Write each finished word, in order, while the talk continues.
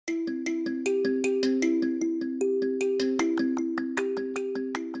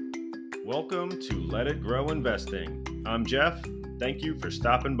Welcome to Let It Grow Investing. I'm Jeff. Thank you for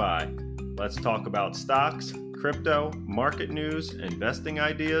stopping by. Let's talk about stocks, crypto, market news, investing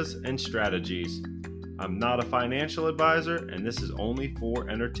ideas, and strategies. I'm not a financial advisor, and this is only for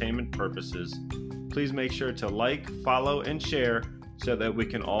entertainment purposes. Please make sure to like, follow, and share so that we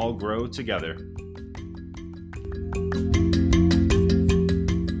can all grow together.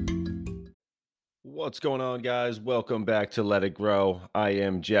 What's going on, guys? Welcome back to Let It Grow. I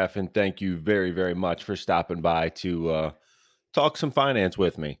am Jeff, and thank you very, very much for stopping by to talk some finance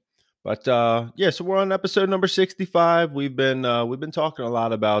with me. But so we're on episode number 65. We've been talking a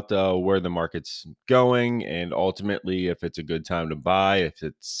lot about where the market's going, and ultimately if it's a good time to buy, if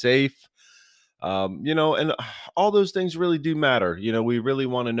it's safe. And all those things really do matter. We really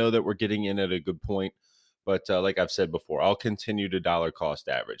want to know that we're getting in at a good point. But like I've said before, I'll continue to dollar cost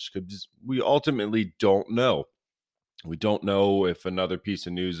average because we ultimately don't know. We don't know if another piece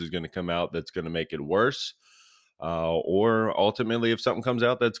of news is going to come out that's going to make it worse, or ultimately if something comes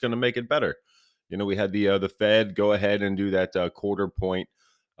out that's going to make it better. We had the Fed go ahead and do that quarter point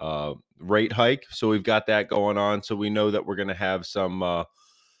rate hike, so we've got that going on. So we know that we're going to have some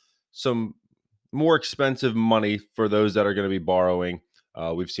more expensive money for those that are going to be borrowing.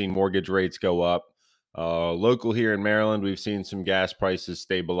 We've seen mortgage rates go up. Local here in Maryland, we've seen some gas prices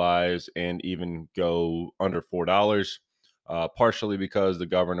stabilize and even go under $4, partially because the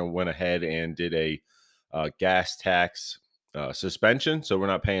governor went ahead and did a gas tax suspension. So we're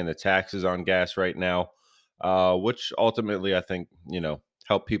not paying the taxes on gas right now, which ultimately I think,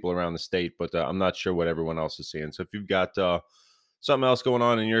 help people around the state, but I'm not sure what everyone else is seeing. So if you've got something else going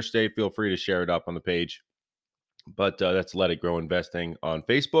on in your state, feel free to share it up on the page. But that's Let It Grow Investing on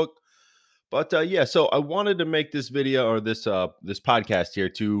Facebook. But so I wanted to make this video or this podcast here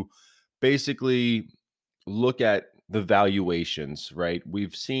to basically look at the valuations, right?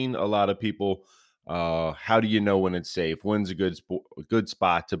 We've seen a lot of people, how do you know when it's safe? When's a good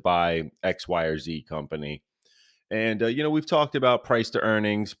spot to buy X, Y, or Z company? And, we've talked about price to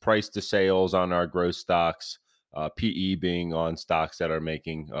earnings, price to sales on our growth stocks, PE being on stocks that are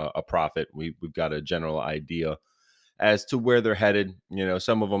making a profit. We've got a general idea as to where they're headed.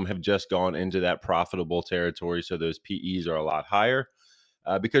 Some of them have just gone into that profitable territory, so those PEs are a lot higher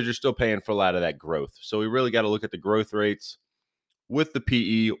because you're still paying for a lot of that growth. So we really got to look at the growth rates with the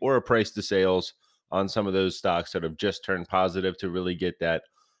PE or a price to sales on some of those stocks that have just turned positive to really get that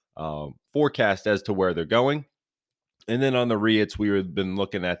forecast as to where they're going. And then on the REITs, we've been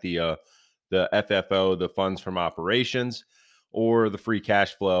looking at the FFO, the funds from operations, or the free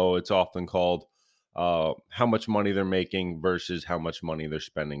cash flow, it's often called. How much money they're making versus how much money they're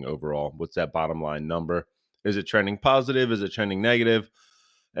spending overall. What's that bottom line number? Is it trending positive? Is it trending negative?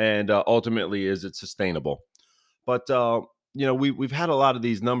 And ultimately, is it sustainable? But, we've had a lot of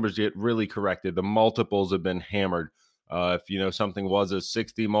these numbers get really corrected. The multiples have been hammered. If, something was a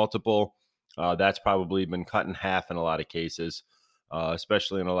 60 multiple, that's probably been cut in half in a lot of cases,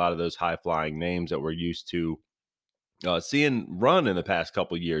 especially in a lot of those high-flying names that we're used to seeing run in the past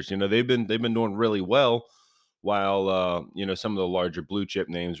couple of years. They've been doing really well, while some of the larger blue chip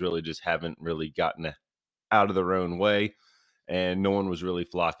names really just haven't really gotten out of their own way, and no one was really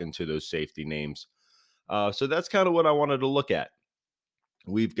flocking to those safety names. So that's kind of what I wanted to look at.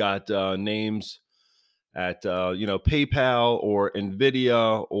 We've got names at PayPal or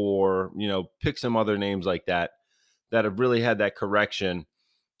Nvidia, or pick some other names like that have really had that correction.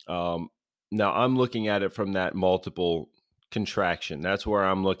 Now I'm looking at it from that multiple contraction. That's where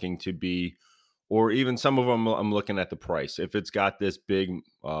I'm looking to be, or even some of them I'm looking at the price. If it's got this big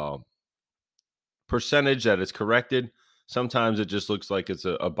percentage that it's corrected, sometimes it just looks like it's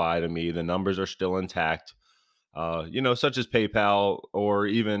a buy to me. The numbers are still intact, such as PayPal or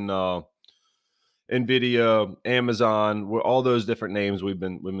even Nvidia, Amazon, all those different names we've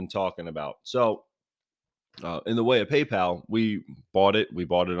been talking about. So in the way of PayPal, we bought it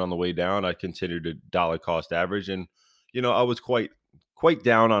on the way down. I continued to dollar cost average, and I was quite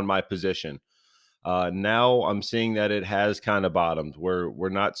down on my position. Now I'm seeing that it has kind of bottomed. We're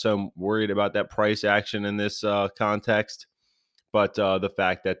not so worried about that price action in this context, but the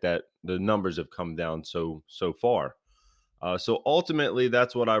fact that the numbers have come down so far. So ultimately,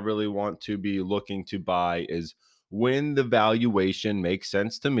 that's what I really want to be looking to buy, is when the valuation makes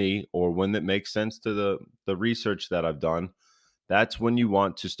sense to me, or when it makes sense to the research that I've done. That's when you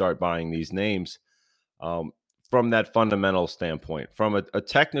want to start buying these names. From that fundamental standpoint. From a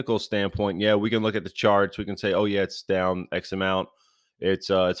technical standpoint, we can look at the charts. We can say, oh yeah, it's down X amount.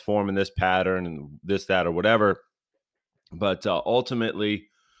 It's forming this pattern and this, that, or whatever. But ultimately,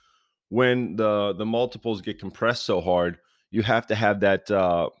 when the multiples get compressed so hard, you have to have that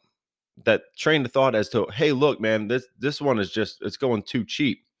that train of thought as to, hey, look, man, this one is just, it's going too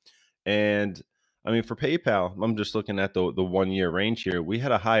cheap. And I mean, for PayPal, I'm just looking at the 1 year range here. We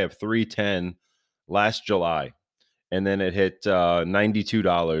had a high of 310 last July, and then it hit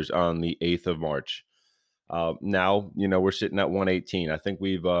 $92 on the 8th of March. Now, we're sitting at 118. I think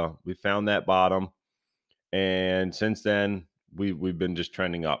we found that bottom, and since then we've been just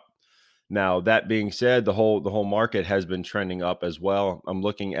trending up. Now, that being said, the whole market has been trending up as well. I'm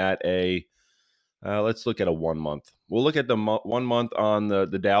looking at a let's look at a 1 month. We'll look at the 1 month on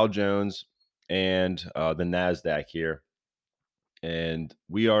the Dow Jones and the Nasdaq here, and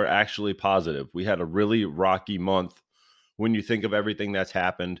we are actually positive. We had a really rocky month when you think of everything that's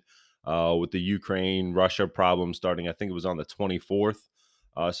happened with the Ukraine Russia problem starting. I think it was on the 24th.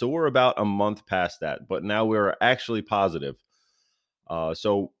 So we're about a month past that, but now we're actually positive.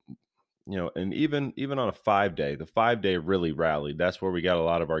 So and even on a 5 day, the 5 day really rallied. That's where we got a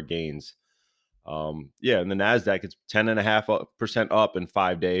lot of our gains. Yeah, and the Nasdaq is 10.5% up in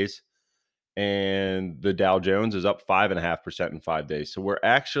 5 days, and the Dow Jones is up 5.5% in 5 days. So we're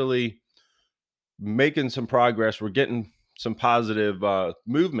actually making some progress. We're getting some positive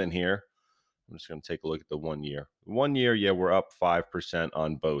movement here. I'm just going to take a look at the 1 year. 1 year, yeah, we're up 5%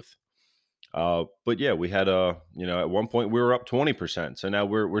 on both. But yeah, we had at one point we were up 20%. So now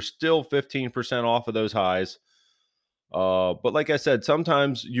we're still 15% off of those highs. But like I said,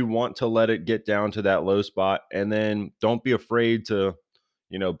 sometimes you want to let it get down to that low spot, and then don't be afraid to,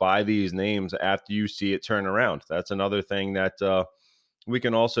 buy these names after you see it turn around. That's another thing that we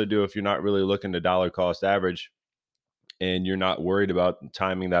can also do if you're not really looking to dollar cost average and you're not worried about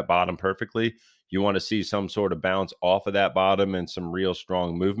timing that bottom perfectly. You want to see some sort of bounce off of that bottom and some real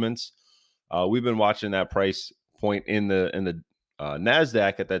strong movements. We've been watching that price point in the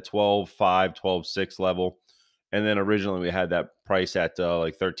Nasdaq at that 12.5, 12.6 level. And then originally we had that price at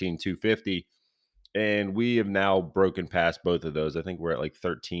like 13,250, and we have now broken past both of those. I think we're at like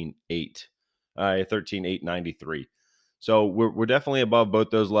 13.8, 13.893. So we're definitely above both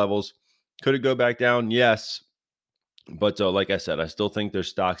those levels. Could it go back down? Yes, but like I said, I still think there's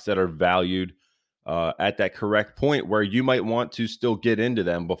stocks that are valued at that correct point where you might want to still get into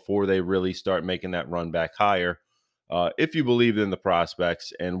them before they really start making that run back higher. If you believe in the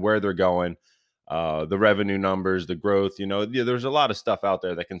prospects and where they're going. The revenue numbers, the growth, there's a lot of stuff out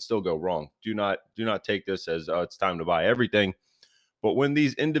there that can still go wrong. Do not take this as it's time to buy everything. But when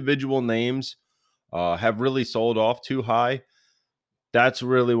these individual names have really sold off too high, that's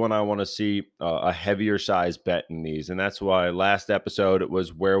really when I want to see a heavier size bet in these. And that's why last episode, it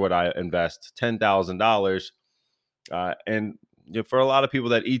was where would I invest $10,000? And for a lot of people,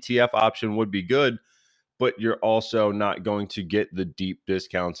 that ETF option would be good, but you're also not going to get the deep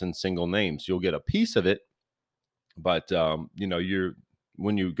discounts in single names. You'll get a piece of it, but you're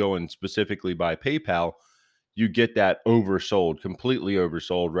when you go and specifically buy PayPal, you get that completely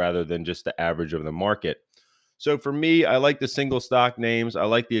oversold, rather than just the average of the market. So for me, I like the single stock names. I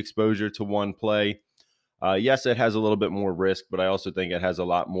like the exposure to one play. Yes, it has a little bit more risk, but I also think it has a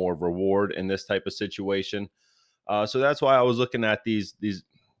lot more reward in this type of situation. So that's why I was looking at these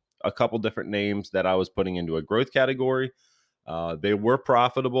a couple different names that I was putting into a growth category. They were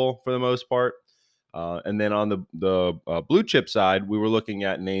profitable for the most part. And then on the blue chip side, we were looking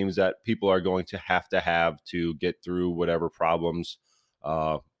at names that people are going to have to get through whatever problems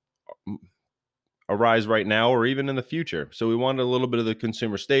arise right now or even in the future. So we wanted a little bit of the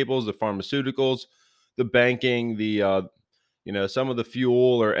consumer staples, the pharmaceuticals, the banking, the some of the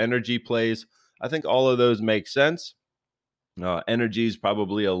fuel or energy plays. I think all of those make sense. Energy is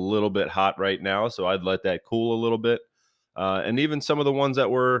probably a little bit hot right now, so I'd let that cool a little bit. And even some of the ones that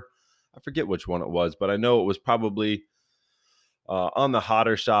were, I forget which one it was, but I know it was probably on the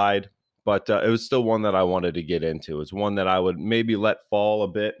hotter side, but it was still one that I wanted to get into. It's one that I would maybe let fall a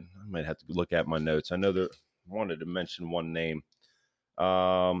bit. I might have to look at my notes. I know I wanted to mention one name.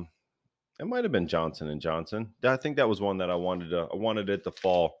 It might have been Johnson & Johnson. I think that was one that I wanted it to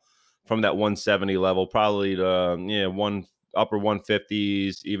fall from that 170 level, probably to upper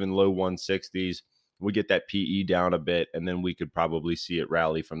 150s, even low 160s. We get that PE down a bit, and then we could probably see it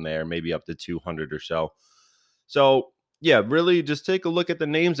rally from there, maybe up to 200 or so. So yeah, really just take a look at the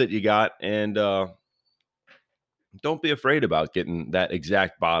names that you got, and don't be afraid about getting that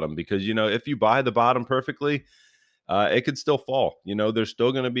exact bottom, because if you buy the bottom perfectly, it could still fall. There's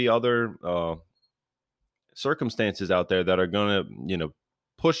still going to be other circumstances out there that are going to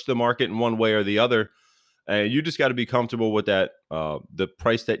push the market in one way or the other. And you just got to be comfortable with that, the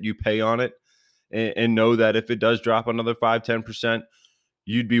price that you pay on it, and know that if it does drop another 5-10%,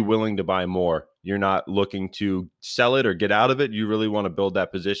 you'd be willing to buy more. You're not looking to sell it or get out of it. You really want to build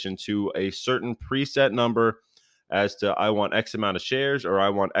that position to a certain preset number as to I want X amount of shares or I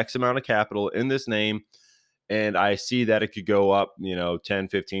want X amount of capital in this name. And I see that it could go up, 10,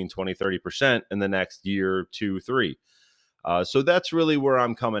 15, 20, 30% in the next year, 2, 3. So that's really where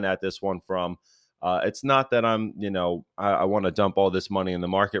I'm coming at this one from. It's not that I want to dump all this money in the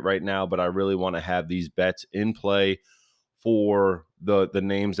market right now, but I really want to have these bets in play for the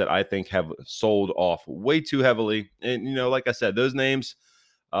names that I think have sold off way too heavily. And, like I said, those names,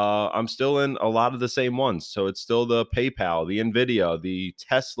 I'm still in a lot of the same ones. So it's still the PayPal, the NVIDIA, the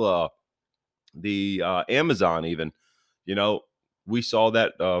Tesla, the Amazon even. We saw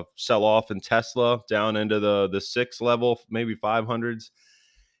that sell off in Tesla down into the 6 level, maybe 500s.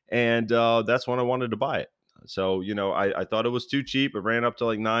 And that's when I wanted to buy it. So, I thought it was too cheap. It ran up to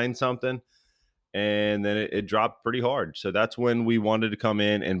like 9 something. And then it dropped pretty hard. So that's when we wanted to come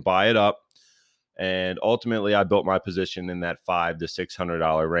in and buy it up. And ultimately, I built my position in that $500 to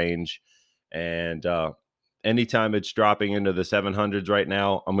 $600 range. And anytime it's dropping into the 700s right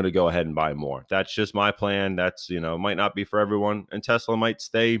now, I'm going to go ahead and buy more. That's just my plan. That's, might not be for everyone. And Tesla might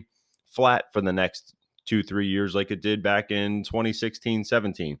stay flat for the next 2-3 years like it did back in 2016,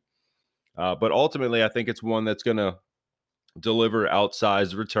 17. But ultimately, I think it's one that's going to deliver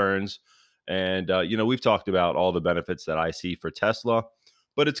outsized returns. And, we've talked about all the benefits that I see for Tesla,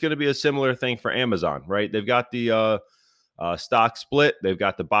 but it's going to be a similar thing for Amazon, right? They've got the stock split. They've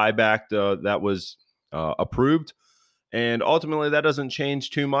got the buyback that was approved. And ultimately, that doesn't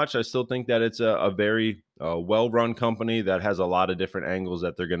change too much. I still think that it's a very well-run company that has a lot of different angles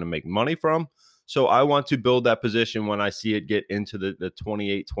that they're going to make money from. So I want to build that position when I see it get into the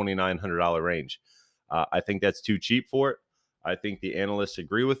 $2,800, $2,900 range. I think that's too cheap for it. I think the analysts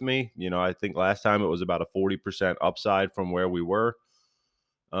agree with me. I think last time it was about a 40% upside from where we were.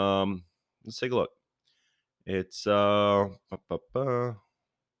 Let's take a look. It's still about 30%.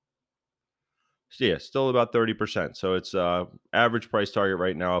 So it's average price target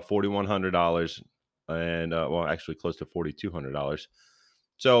right now of $4,100 and actually close to $4,200.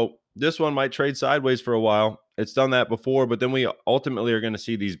 So this one might trade sideways for a while. It's done that before, but then we ultimately are going to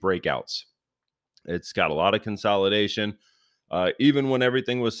see these breakouts. It's got a lot of consolidation. Even when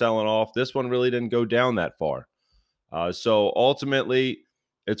everything was selling off, this one really didn't go down that far. So ultimately,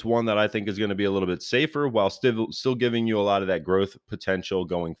 it's one that I think is going to be a little bit safer while still giving you a lot of that growth potential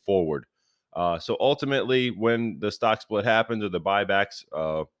going forward. So ultimately, when the stock split happens or the buybacks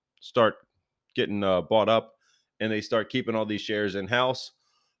start getting bought up and they start keeping all these shares in-house,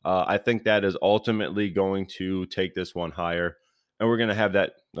 I think that is ultimately going to take this one higher. And we're going to have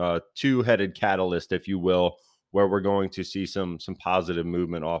that two-headed catalyst, if you will, where we're going to see some positive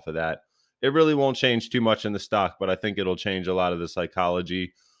movement off of that. It really won't change too much in the stock, but I think it'll change a lot of the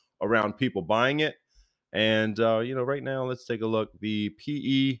psychology around people buying it. And, right now, let's take a look. The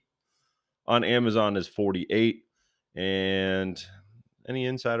PE on Amazon is 48. And any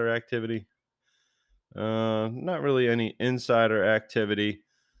insider activity? Not really any insider activity.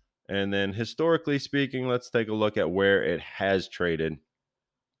 And then historically speaking, let's take a look at where it has traded.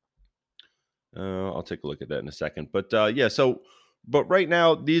 I'll take a look at that in a second. But but right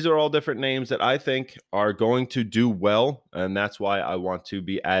now, these are all different names that I think are going to do well. And that's why I want to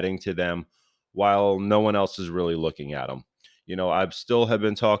be adding to them while no one else is really looking at them. I still have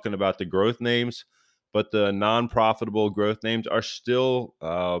been talking about the growth names, but the non-profitable growth names are still,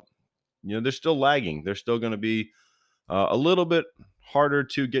 they're still lagging. They're still going to be a little bit harder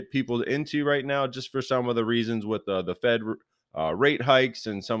to get people into right now, just for some of the reasons with the Fed rate hikes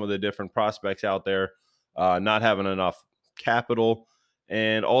and some of the different prospects out there not having enough capital,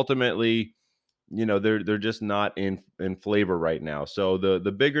 and ultimately, they're just not in flavor right now. So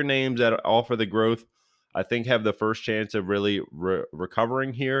the bigger names that offer the growth, I think, have the first chance of really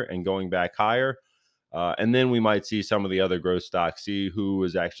recovering here and going back higher. And then we might see some of the other growth stocks, see who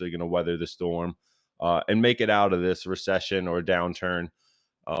is actually going to weather the storm and make it out of this recession or downturn.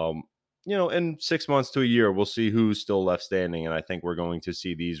 In 6 months to a year, we'll see who's still left standing. And I think we're going to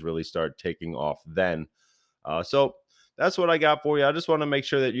see these really start taking off then. So that's what I got for you. I just want to make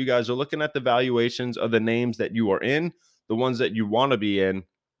sure that you guys are looking at the valuations of the names that you are in, the ones that you want to be in,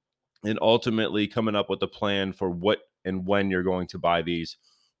 and ultimately coming up with a plan for what and when you're going to buy these,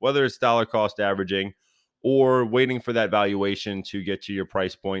 whether it's dollar cost averaging or waiting for that valuation to get to your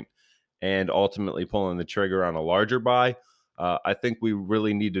price point and ultimately pulling the trigger on a larger buy. I think we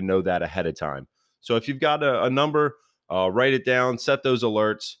really need to know that ahead of time. So if you've got a number, write it down, set those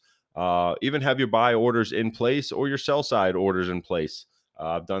alerts, even have your buy orders in place or your sell side orders in place.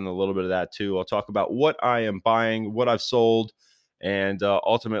 I've done a little bit of that too. I'll talk about what I am buying, what I've sold, and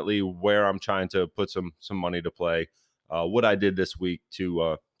ultimately where I'm trying to put some money to play. What I did this week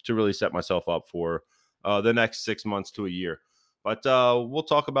to really set myself up for the next 6 months to a year. But we'll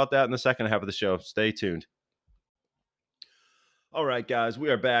talk about that in the second half of the show. Stay tuned. All right, guys, we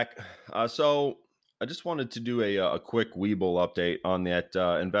are back. So I just wanted to do a quick Webull update on that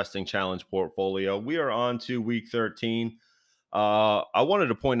investing challenge portfolio. We are on to week 13. I wanted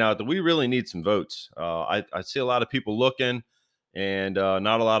to point out that we really need some votes. I see a lot of people looking and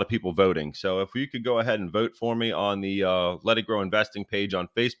not a lot of people voting. So if you could go ahead and vote for me on the Let It Grow Investing page on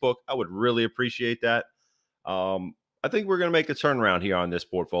Facebook, I would really appreciate that. I think we're going to make a turnaround here on this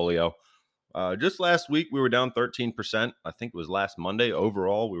portfolio. Just last week, we were down 13%. I think it was last Monday.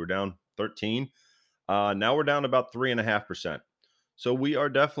 Overall, we were down 13. Now we're down about 3.5%. So we are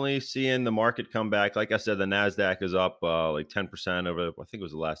definitely seeing the market come back. Like I said, the NASDAQ is up like 10% over, I think it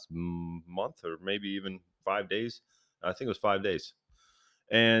was the last month or maybe even 5 days. I think it was 5 days.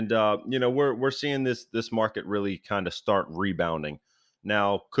 And, we're seeing this market really kind of start rebounding.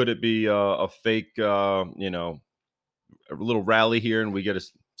 Now, could it be a fake, a little rally here and we get a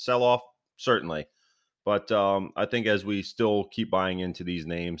sell off? Certainly. But I think as we still keep buying into these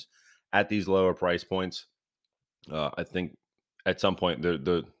names at these lower price points, I think at some point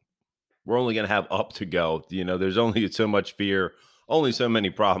we're only going to have up to go. There's only so much fear, only so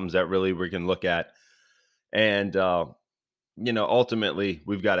many problems that really we can look at. And, ultimately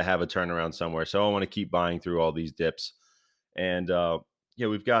we've got to have a turnaround somewhere. So I want to keep buying through all these dips. And,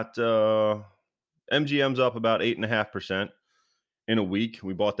 we've got MGM's up about 8.5% in a week.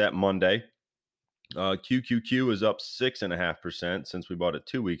 We bought that Monday. QQQ is up 6.5% since we bought it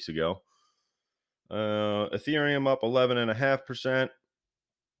 2 weeks ago. Ethereum up 11.5%.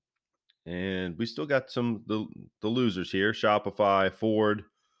 And we still got the losers here. Shopify, Ford.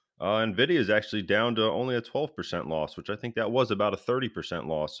 Nvidia is actually down to only a 12% loss, which I think that was about a 30%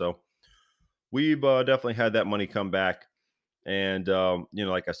 loss. So we've definitely had that money come back. And,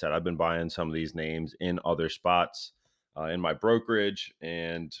 like I said, I've been buying some of these names in other spots in my brokerage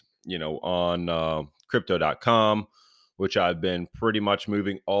and, on crypto.com, which I've been pretty much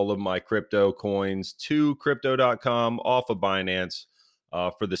moving all of my crypto coins to crypto.com off of Binance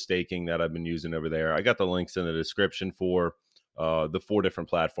for the staking that I've been using over there. I got the links in the description for the 4 different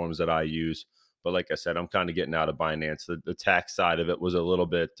platforms that I use. But like I said, I'm kind of getting out of Binance. The tax side of it was a little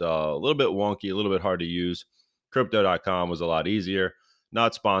bit wonky, a little bit hard to use. Crypto.com was a lot easier.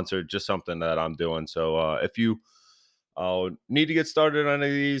 Not sponsored, just something that I'm doing. So if you need to get started on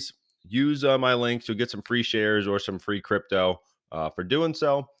any of these, use my links. You'll get some free shares or some free crypto for doing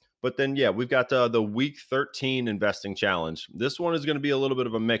so. But then, we've got the week 13 investing challenge. This one is going to be a little bit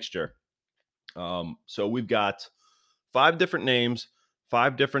of a mixture. So we've got 5 different names,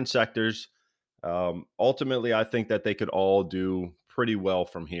 5 different sectors. Ultimately, I think that they could all do pretty well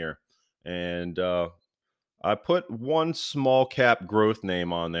from here. And I put one small cap growth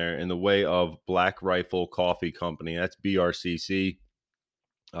name on there in the way of Black Rifle Coffee Company. That's BRCC.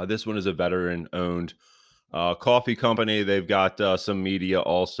 This one is a veteran-owned coffee company. They've got some media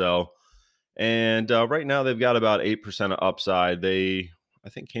also. And right now they've got about 8% of upside. They, I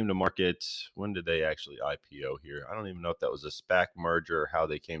think, came to market. When did they actually IPO here? I don't even know if that was a SPAC merger or how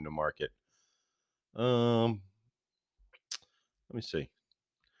they came to market. Let me see.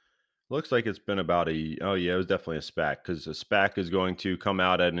 Looks like it's been about it was definitely a SPAC, because a SPAC is going to come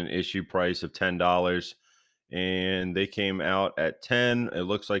out at an issue price of $10, and they came out at 10. It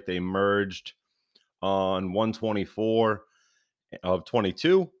looks like they merged on 124 of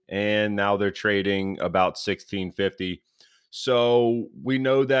 22, and now they're trading about 1650. So we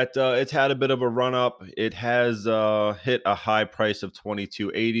know that it's had a bit of a run up. It has hit a high price of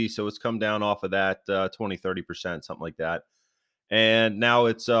 2280, so it's come down off of that 20-30%, something like that. And now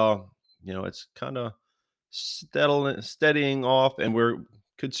it's it's kind of steadying off, and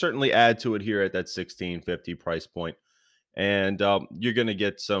could certainly add to it here at that 1650 price point. And you're going to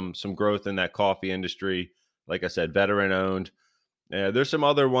get some growth in that coffee industry. Like I said, veteran owned. There's some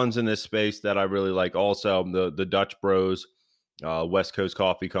other ones in this space that I really like also. The Dutch Bros, West Coast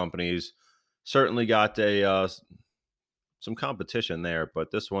coffee companies, certainly got some competition there, but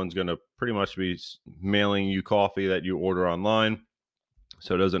this one's going to pretty much be mailing you coffee that you order online.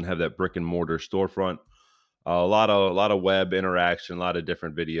 So it doesn't have that brick and mortar storefront. A lot of web interaction, a lot of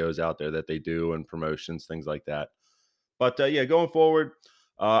different videos out there that they do and promotions, things like that. But going forward,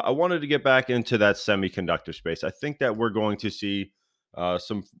 I wanted to get back into that semiconductor space. I think that we're going to see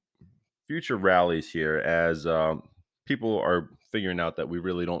some future rallies here as people are figuring out that we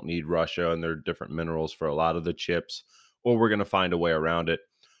really don't need Russia and their different minerals for a lot of the chips, or we're going to find a way around it.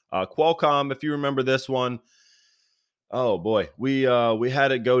 Qualcomm, if you remember this one, Oh boy, we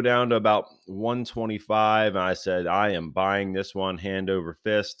had it go down to about 125, and I said I am buying this one hand over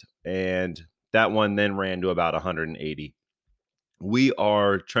fist, and that one then ran to about 180. We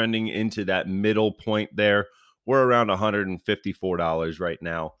are trending into that middle point there. We're around $154 right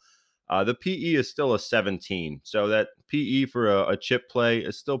now. The PE is still a 17, so that PE for a chip play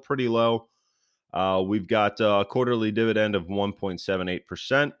is still pretty low. We've got a quarterly dividend of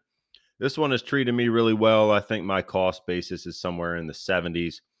 1.78%. This one has treated me really well. I think my cost basis is somewhere in the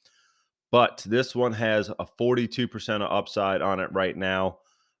 70s, but this one has a 42% of upside on it right now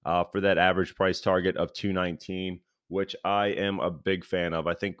for that average price target of 219, which I am a big fan of.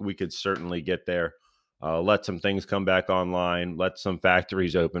 I think we could certainly get there. Let some things come back online, let some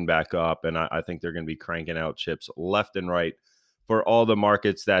factories open back up, and I think they're going to be cranking out chips left and right for all the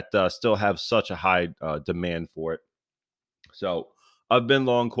markets that still have such a high demand for it. So I've been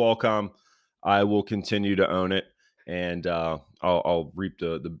long Qualcomm. I will continue to own it, and I'll reap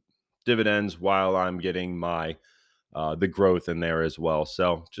the dividends while I'm getting my the growth in there as well.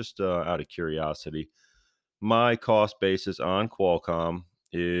 So just out of curiosity, my cost basis on Qualcomm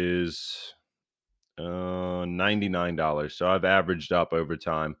is $99. So I've averaged up over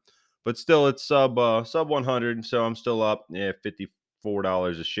time, but still it's sub 100. So I'm still up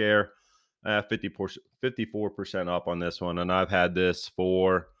 $54 a share, 54% up on this one, and I've had this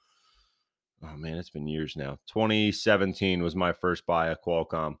for, oh man, it's been years now. 2017 was my first buy of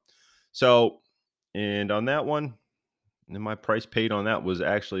Qualcomm. So, and on that one, and my price paid on that was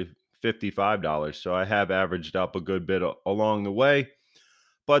actually $55. So I have averaged up a good bit along the way.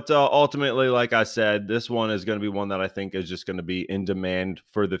 But ultimately, like I said, this one is going to be one that I think is just going to be in demand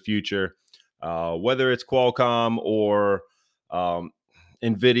for the future. Whether it's Qualcomm or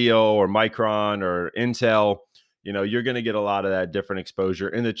NVIDIA or Micron or Intel, you're going to get a lot of that different exposure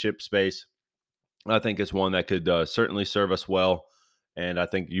in the chip space. I think it's one that could certainly serve us well, and I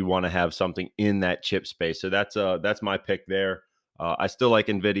think you want to have something in that chip space. So that's my pick there. I still like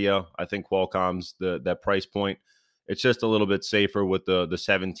NVIDIA. I think Qualcomm's that price point. It's just a little bit safer with the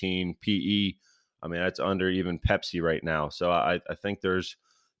 17 PE. I mean, that's under even Pepsi right now. So I think there's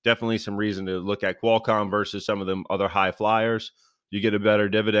definitely some reason to look at Qualcomm versus some of them other high flyers. You get a better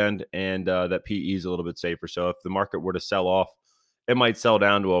dividend, and that PE is a little bit safer. So if the market were to sell off, it might sell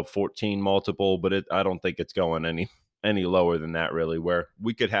down to a 14 multiple, but I don't think it's going any lower than that, really, where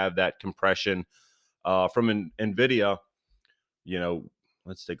we could have that compression from NVIDIA.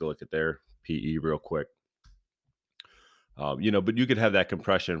 Let's take a look at their PE real quick. But you could have that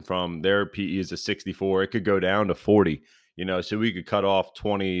compression from their PE is a 64. It could go down to 40, so we could cut off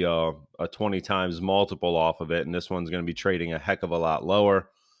 20, a 20 times multiple off of it. And this one's going to be trading a heck of a lot lower.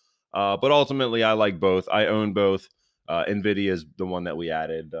 But ultimately, I like both. I own both. NVIDIA is the one that we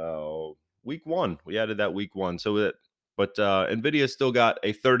added week one. We added that week one. But NVIDIA still got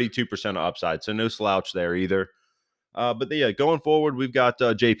a 32% upside. So no slouch there either. But going forward, we've got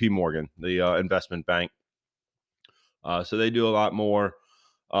JP Morgan, the investment bank. So they do a lot more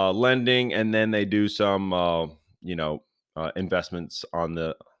lending, and then they do some, investments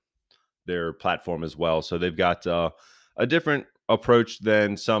on their platform as well. So they've got a different approach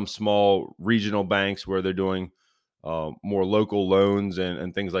than some small regional banks where they're doing more local loans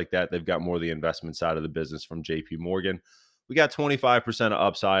and things like that. They've got more of the investment side of the business from JP Morgan. We got 25% of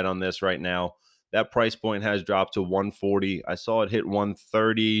upside on this right now. That price point has dropped to 140. I saw it hit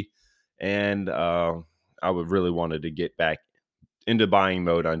 130, and I would really wanted to get back into buying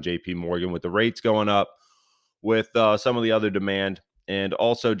mode on JP Morgan with the rates going up, with some of the other demand, and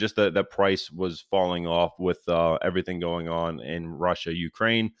also just the price was falling off with everything going on in Russia,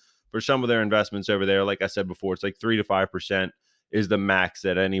 Ukraine. For some of their investments over there, like I said before, it's like 3 to 5% is the max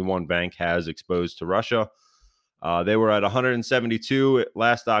that any one bank has exposed to Russia. They were at 172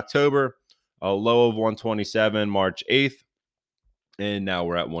 last October, a low of 127 March 8th, and now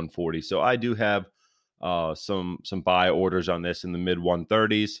we're at 140. So I do have some buy orders on this in the mid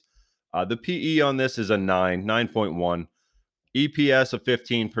 130s. The PE on this is a 9.1, EPS of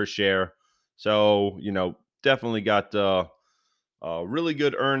 15 per share. So, definitely got really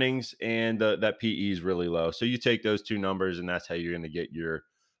good earnings, and that PE is really low. So you take those two numbers, and that's how you're going to get your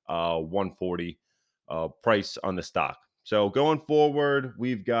 140 price on the stock. So going forward,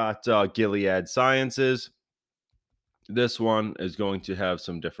 we've got Gilead Sciences. This one is going to have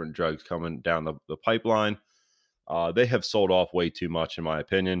some different drugs coming down the pipeline. They have sold off way too much, in my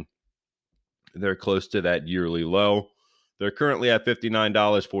opinion. They're close to that yearly low. They're currently at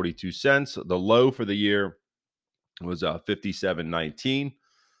 $59.42. The low for the year was $57.19.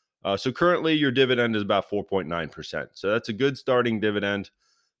 So currently your dividend is about 4.9%. So that's a good starting dividend.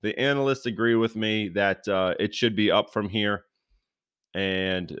 The analysts agree with me that it should be up from here,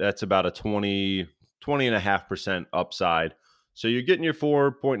 and that's about a 20.5% upside. So you're getting your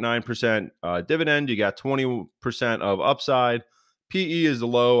 4.9% dividend. You got 20% of upside. PE is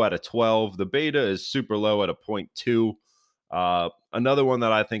low at a 12. The beta is super low at a 0.2. Another one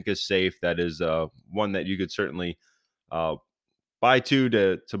that I think is safe, that is one that you could certainly uh, buy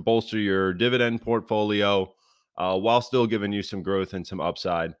to bolster your dividend portfolio while still giving you some growth and some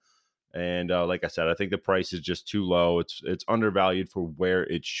upside. And like I said, I think the price is just too low. It's undervalued for where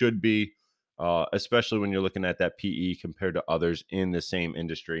it should be, especially when you're looking at that PE compared to others in the same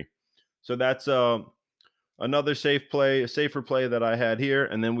industry. So that's another safer play that I had here.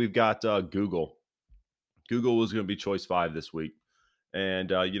 And then we've got Google. Google was going to be choice 5 this week. And,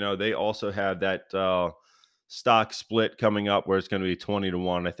 they also have that stock split coming up where it's going to be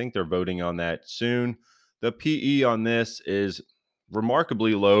 20-1. I think they're voting on that soon. The PE on this is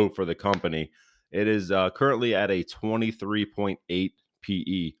remarkably low for the company. It is currently at a 23.8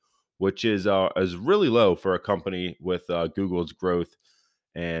 PE, which is really low for a company with Google's growth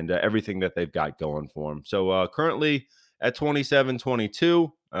and everything that they've got going for them. So currently at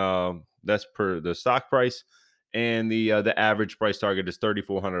 27.22, that's per the stock price, and the average price target is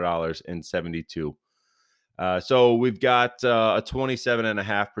 $3,400.72. So we've got a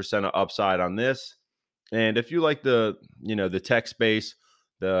 27.5% of upside on this. And if you like the tech space,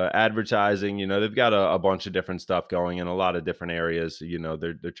 the advertising, they've got a bunch of different stuff going in a lot of different areas.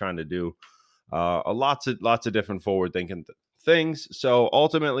 They're trying to do lots of different forward thinking things. So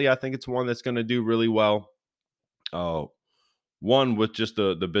ultimately, I think it's one that's going to do really well. One with just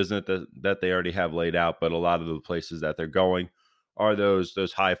the business that they already have laid out, but a lot of the places that they're going are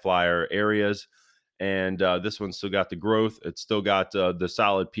those high flyer areas. And this one's still got the growth. It's still got the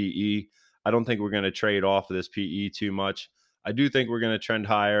solid PE. I don't think we're going to trade off of this PE too much. I do think we're going to trend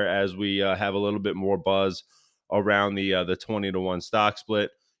higher as we have a little bit more buzz around the 20-1 stock split.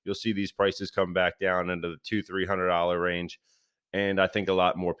 You'll see these prices come back down into the $200-300 range. And I think a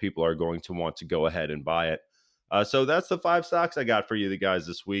lot more people are going to want to go ahead and buy it. So that's the 5 stocks I got for you, the guys,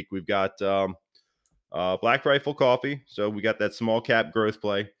 this week. We've got Black Rifle Coffee. So we got that small cap growth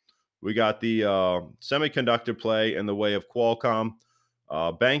play. We got the semiconductor play in the way of Qualcomm,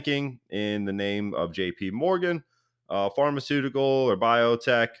 banking in the name of JP Morgan, pharmaceutical or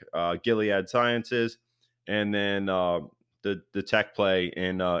biotech, Gilead Sciences, and then the tech play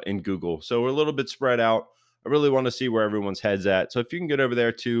in Google. So we're a little bit spread out. I really want to see where everyone's head's at. So if you can get over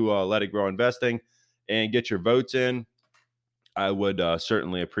there to Let It Grow Investing and get your votes in, I would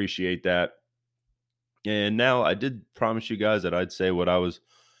certainly appreciate that. And now I did promise you guys that I'd say what I was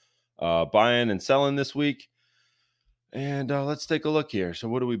buying and selling this week. And let's take a look here. So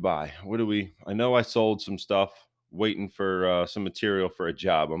what do we buy? I know I sold some stuff waiting for some material for a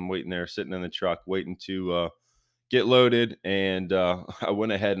job. I'm waiting there, sitting in the truck, waiting to get loaded. And I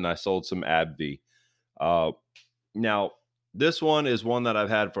went ahead and I sold some AbbVie. Now, this one is one that I've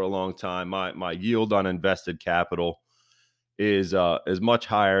had for a long time. My yield on invested capital is much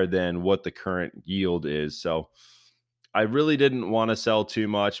higher than what the current yield is. So I really didn't want to sell too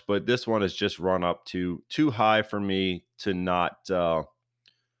much, but this one has just run up to too high for me to not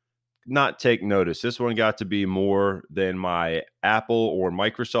take notice. This one got to be more than my Apple or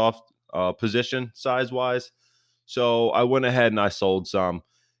Microsoft position size wise. So I went ahead and I sold some.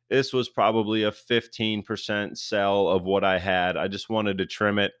 This was probably a 15% sell of what I had. I just wanted to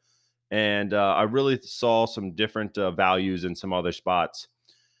trim it. And I really saw some different values in some other spots.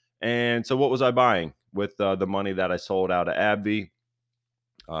 And so what was I buying with the money that I sold out of AbbVie?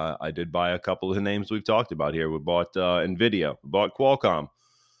 I did buy a couple of the names we've talked about here. We bought NVIDIA, we bought Qualcomm,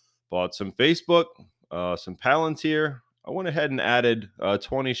 bought some Facebook, some Palantir. I went ahead and added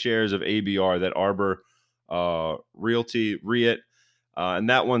 20 shares of ABR, that Arbor Realty REIT. And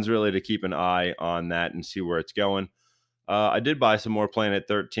that one's really to keep an eye on that and see where it's going. I did buy some more Planet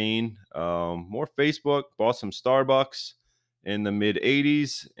 13, more Facebook, bought some Starbucks in the mid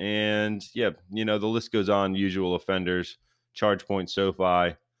 80s. And yeah, the list goes on. Usual offenders, ChargePoint,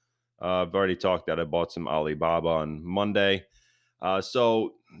 SoFi. I've already talked that I bought some Alibaba on Monday.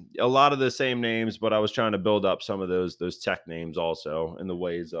 So a lot of the same names, but I was trying to build up some of those tech names also in the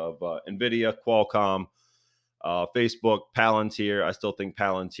ways of NVIDIA, Qualcomm, Facebook, Palantir. I still think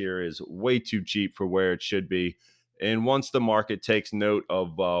Palantir is way too cheap for where it should be. And once the market takes note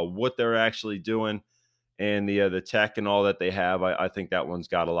of what they're actually doing and the tech and all that they have, I think that one's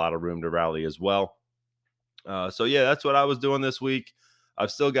got a lot of room to rally as well. So yeah, that's what I was doing this week.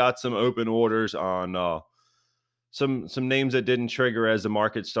 I've still got some open orders on some names that didn't trigger as the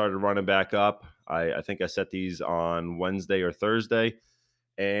market started running back up. I think I set these on Wednesday or Thursday.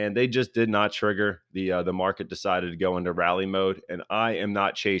 and they just did not trigger. The market decided to go into rally mode, and I am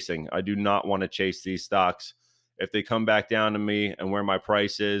not chasing. I do not want to chase these stocks. If they come back down to me and where my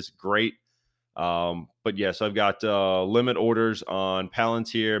price is, great. But yes, I've got limit orders on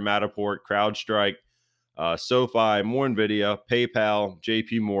Palantir, Matterport, CrowdStrike, SoFi, more NVIDIA, PayPal,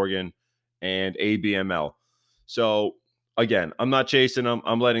 JP Morgan, and ABML. So again, I'm not chasing them.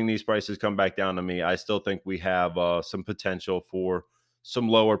 I'm letting these prices come back down to me. I still think we have some potential for some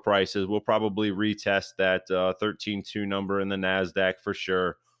lower prices. We'll probably retest that 13.2 number in the NASDAQ for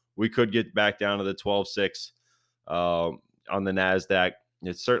sure. We could get back down to the 12.6 on the NASDAQ.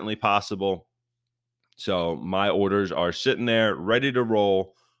 It's certainly possible. So my orders are sitting there ready to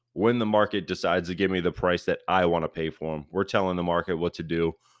roll when the market decides to give me the price that I want to pay for them. We're telling the market what to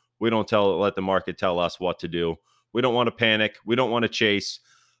do. We don't let the market tell us what to do. We don't want to panic. We don't want to chase.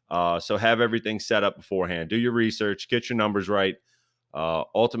 So have everything set up beforehand. Do your research, get your numbers right.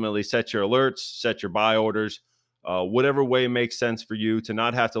 Ultimately, set your alerts, set your buy orders, whatever way makes sense for you to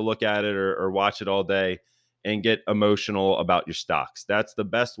not have to look at it or watch it all day and get emotional about your stocks. That's the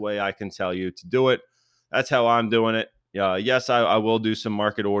best way I can tell you to do it. That's how I'm doing it. Yes, I will do some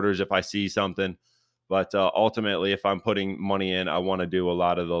market orders if I see something, but ultimately, if I'm putting money in, I want to do a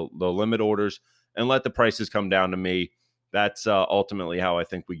lot of the limit orders and let the prices come down to me. That's ultimately how I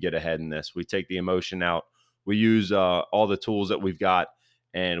think we get ahead in this. We take the emotion out. We use all the tools that we've got,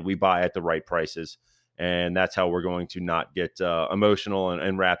 and we buy at the right prices. And that's how we're going to not get emotional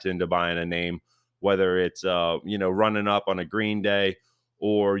and wrapped into buying a name, whether it's running up on a green day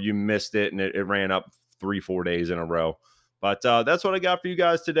or you missed it and it ran up 3-4 days in a row. But that's what I got for you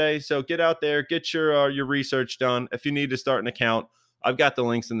guys today. So get out there, get your research done. If you need to start an account, I've got the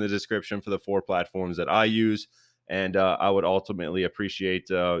links in the description for the 4 platforms that I use. And I would ultimately appreciate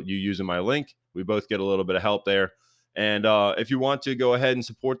you using my link. We both get a little bit of help there. And if you want to go ahead and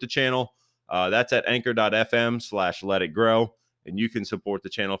support the channel, that's at anchor.fm/letitgrow. And you can support the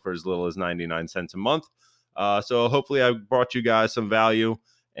channel for as little as 99 cents a month. So hopefully I brought you guys some value.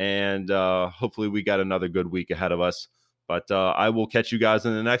 And hopefully we got another good week ahead of us. But I will catch you guys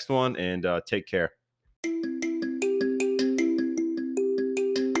in the next one, and take care.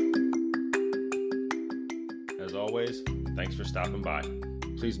 As always, thanks for stopping by.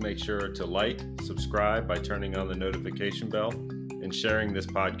 Please make sure to like, subscribe by turning on the notification bell, and sharing this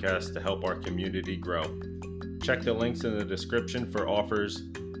podcast to help our community grow. Check the links in the description for offers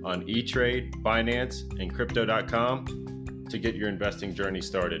on E-Trade, Binance, and Crypto.com to get your investing journey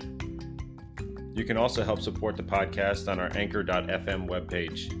started. You can also help support the podcast on our anchor.fm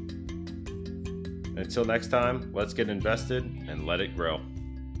webpage. Until next time, let's get invested and let it grow.